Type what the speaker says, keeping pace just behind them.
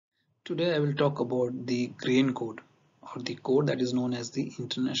Today I will talk about the grain code, or the code that is known as the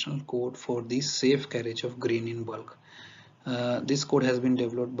International Code for the Safe Carriage of Grain in Bulk. This code has been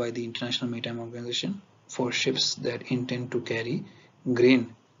developed by the International Maritime Organization for ships that intend to carry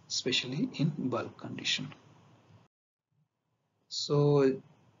grain, especially in bulk condition. So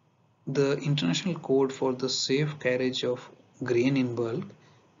the International Code for the Safe Carriage of Grain in Bulk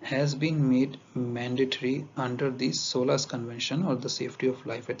has been made mandatory under the SOLAS Convention, or the Safety of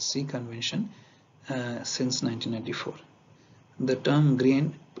Life at Sea Convention, since 1994. The term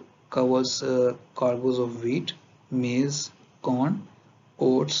grain covers cargoes of wheat, maize, corn,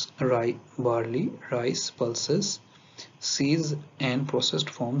 oats, rye, barley, rice, pulses, seeds, and processed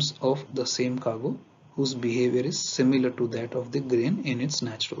forms of the same cargo whose behavior is similar to that of the grain in its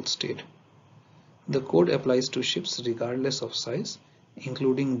natural state. The code applies to ships regardless of size,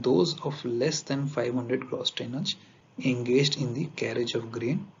 including those of less than 500 gross tonnage engaged in the carriage of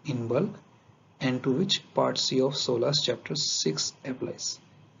grain in bulk, and to which Part C of SOLAS Chapter 6 applies.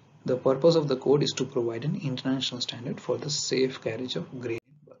 The purpose of the code is to provide an international standard for the safe carriage of grain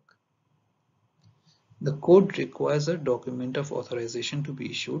in bulk. The code requires a document of authorization to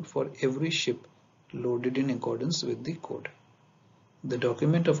be issued for every ship loaded in accordance with the code. The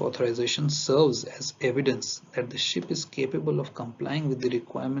document of authorization serves as evidence that the ship is capable of complying with the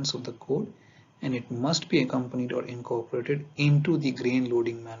requirements of the code, and it must be accompanied or incorporated into the grain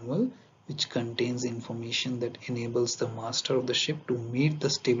loading manual, which contains information that enables the master of the ship to meet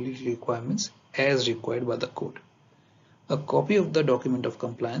the stability requirements as required by the code. A copy of the document of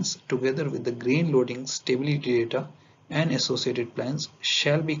compliance, together with the grain loading stability data and associated plans,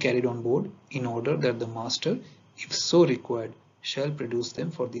 shall be carried on board in order that the master, if so required, shall produce them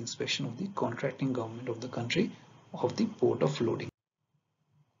for the inspection of the contracting government of the country of the port of loading.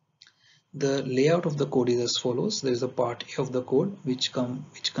 The layout of the code is as follows. There is a part A of the code which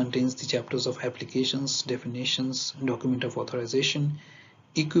contains the chapters of applications, definitions, document of authorization,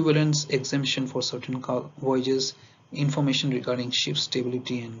 equivalence, exemption for certain voyages, information regarding ship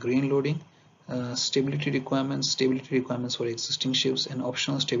stability and grain loading, stability requirements for existing ships, and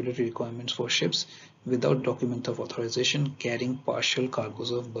optional stability requirements for ships without document of authorization carrying partial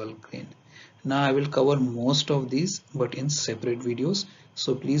cargoes of bulk grain. Now I will cover most of these but in separate videos,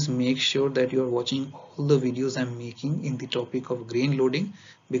 so please make sure that you are watching all the videos I'm making in the topic of grain loading,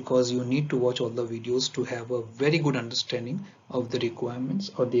 because you need to watch all the videos to have a very good understanding of the requirements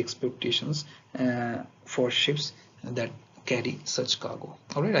or the expectations for ships that carry such cargo.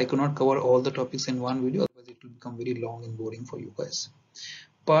 Alright, I cannot cover all the topics in one video, otherwise it will become very long and boring for you guys.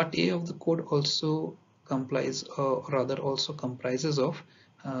 Part A of the code also comprises of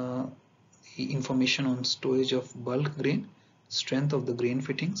the information on storage of bulk grain, strength of the grain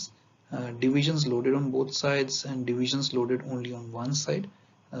fittings, divisions loaded on both sides and divisions loaded only on one side,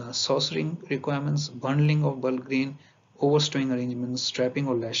 saucering requirements, bundling of bulk grain, overstowing arrangements, strapping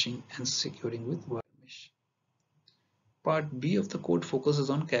or lashing, and securing with wire mesh. Part B of the code focuses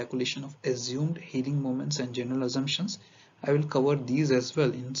on calculation of assumed healing moments and general assumptions. I will cover these as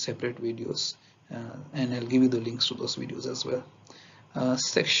well in separate videos, and I'll give you the links to those videos as well.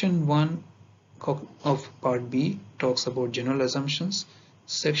 Section 1 of Part B talks about general assumptions.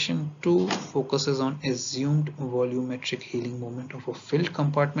 Section 2 focuses on assumed volumetric healing moment of a filled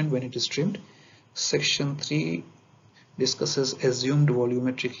compartment when it is trimmed. Section 3 discusses assumed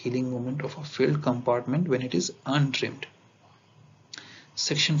volumetric healing moment of a filled compartment when it is untrimmed.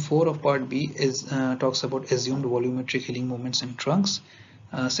 Section 4 of Part B talks about assumed volumetric healing moments in trunks.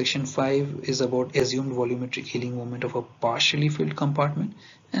 Section 5 is about assumed volumetric healing moment of a partially filled compartment,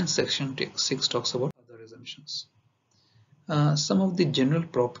 and Section 6 talks about other assumptions. Some of the general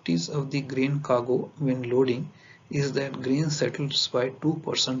properties of the grain cargo when loading is that grain settles by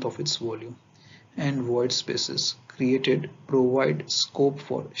 2% of its volume, and void spaces created provide scope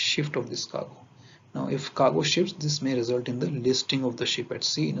for shift of this cargo. Now, if cargo shifts, this may result in the listing of the ship at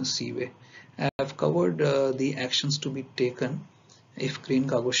sea in a seaway. I have covered the actions to be taken if grain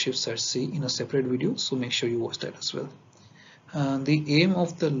cargo shifts at sea in a separate video, so make sure you watch that as well. The aim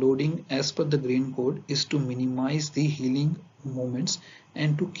of the loading as per the grain code is to minimize the healing moments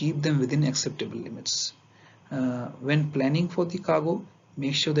and to keep them within acceptable limits. When planning for the cargo,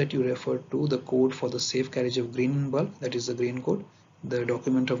 make sure that you refer to the code for the safe carriage of grain in bulk, that is the grain code, the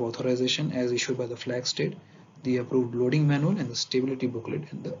document of authorization as issued by the flag state, the approved loading manual, and the stability booklet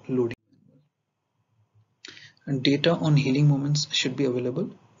and the loading manual. And data on healing moments should be available,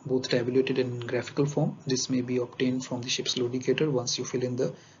 both tabulated and in graphical form. This may be obtained from the ship's load indicator once you fill in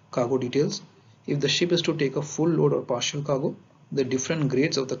the cargo details. If the ship is to take a full load or partial cargo, the different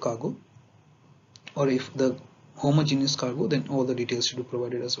grades of the cargo, or if the homogeneous cargo, then all the details should be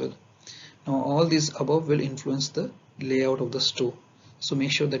provided as well. Now all these above will influence the layout of the store, so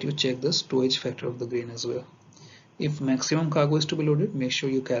make sure that you check the stowage factor of the grain as well. If maximum cargo is to be loaded, make sure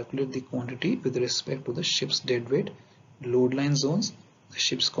you calculate the quantity with respect to the ship's deadweight, load line zones, the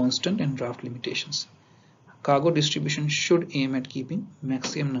ship's constant and draft limitations. Cargo distribution should aim at keeping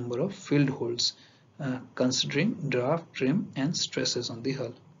maximum number of filled holds, considering draft, trim and stresses on the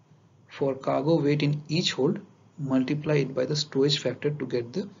hull. For cargo weight in each hold, multiply it by the stowage factor to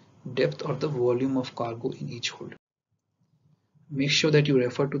get the depth or the volume of cargo in each hold. Make sure that you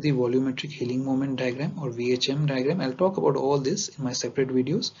refer to the volumetric healing moment diagram or VHM diagram. I'll talk about all this in my separate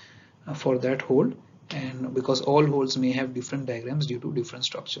videos for that hold, and because all holds may have different diagrams due to different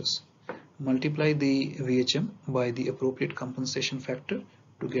structures. Multiply the VHM by the appropriate compensation factor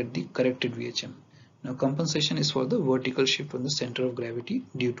to get the corrected VHM. Now compensation is for the vertical shift from the center of gravity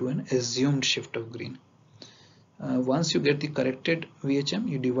due to an assumed shift of grain. Once you get the corrected VHM,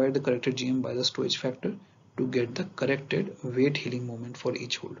 you divide the corrected GM by the stowage factor to get the corrected weight healing moment for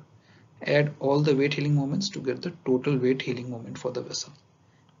each hold. Add all the weight healing moments to get the total weight healing moment for the vessel.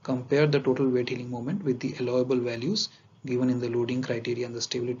 Compare the total weight healing moment with the allowable values given in the loading criteria and the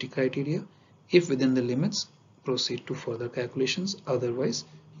stability criteria. If within the limits, proceed to further calculations, otherwise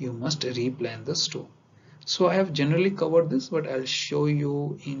you must replan the store. So I have generally covered this, but I'll show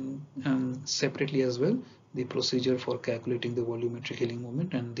you in separately as well the procedure for calculating the volumetric healing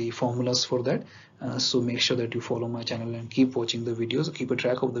moment and the formulas for that. So make sure that you follow my channel and keep watching the videos, keep a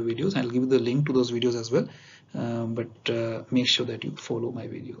track of the videos. I'll give you the link to those videos as well, but make sure that you follow my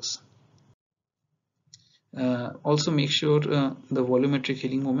videos. Also make sure the volumetric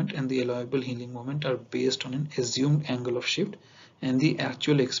healing moment and the allowable healing moment are based on an assumed angle of shift, and the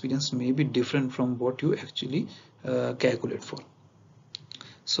actual experience may be different from what you actually calculate for.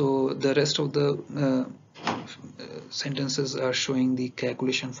 So the rest of the sentences are showing the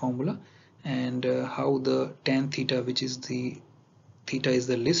calculation formula and how the tan theta, which is the theta is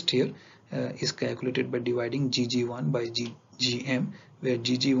the list here, is calculated by dividing GG1 by GM, where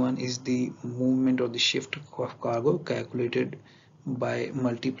GG1 is the movement or the shift of cargo calculated by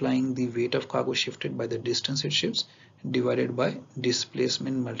multiplying the weight of cargo shifted by the distance it shifts divided by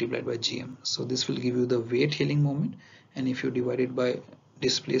displacement multiplied by GM. So this will give you the weight healing moment, and if you divide it by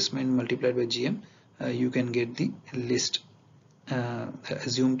displacement multiplied by GM, you can get the list,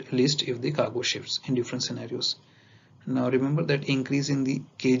 assumed list if the cargo shifts in different scenarios. Now remember that increase in the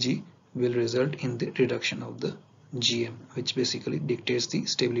kg will result in the reduction of the GM, which basically dictates the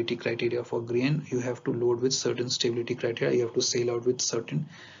stability criteria for grain. You have to load with certain stability criteria, you have to sail out with certain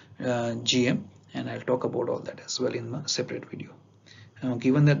GM, and I'll talk about all that as well in my separate video.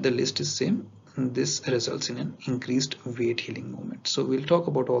 Given that the list is same, this results in an increased weight healing moment. So we'll talk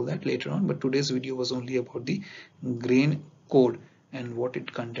about all that later on, but today's video was only about the grain code and what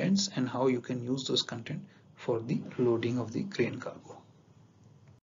it contains and how you can use those content for the loading of the grain cargo.